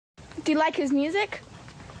Do you like his music?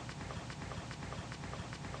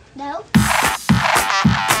 No.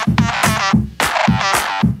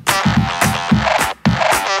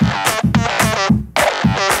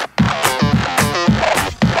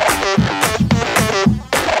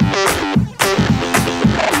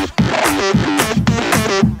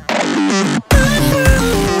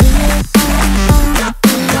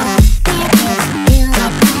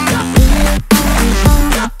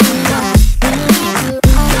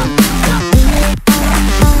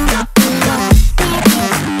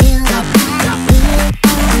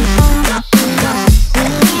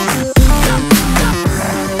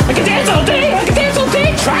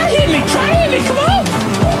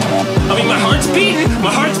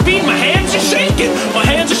 My heart's beating, my hands are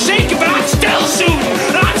shaking, but I'm still shooting,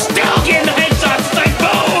 and I'm still getting the headshots. It's like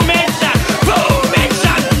boom, headshot, boom,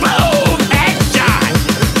 headshot, boom, headshot.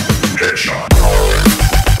 Headshot.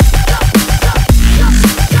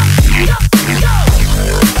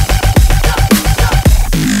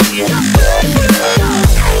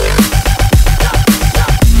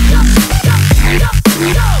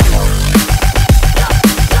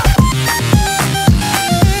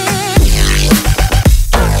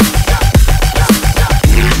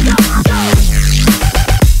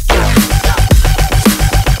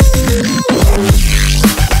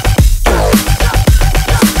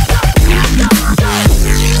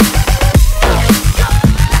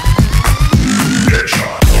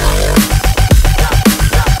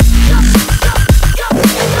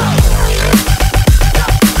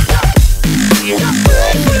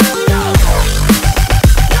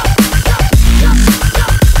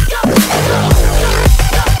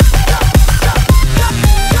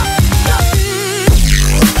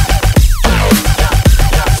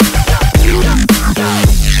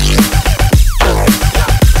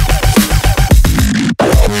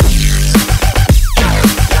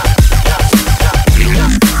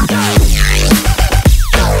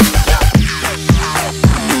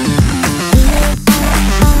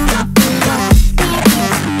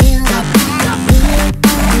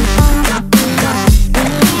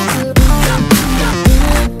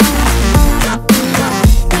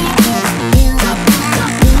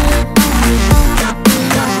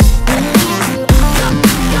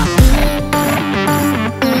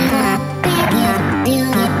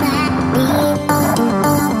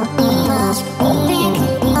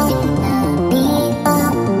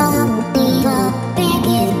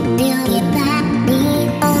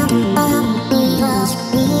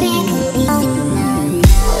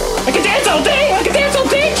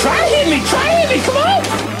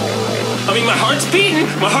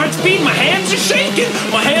 My heart's beating, my hands are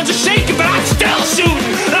shaking, but I'm still shooting,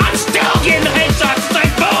 and I'm still getting the head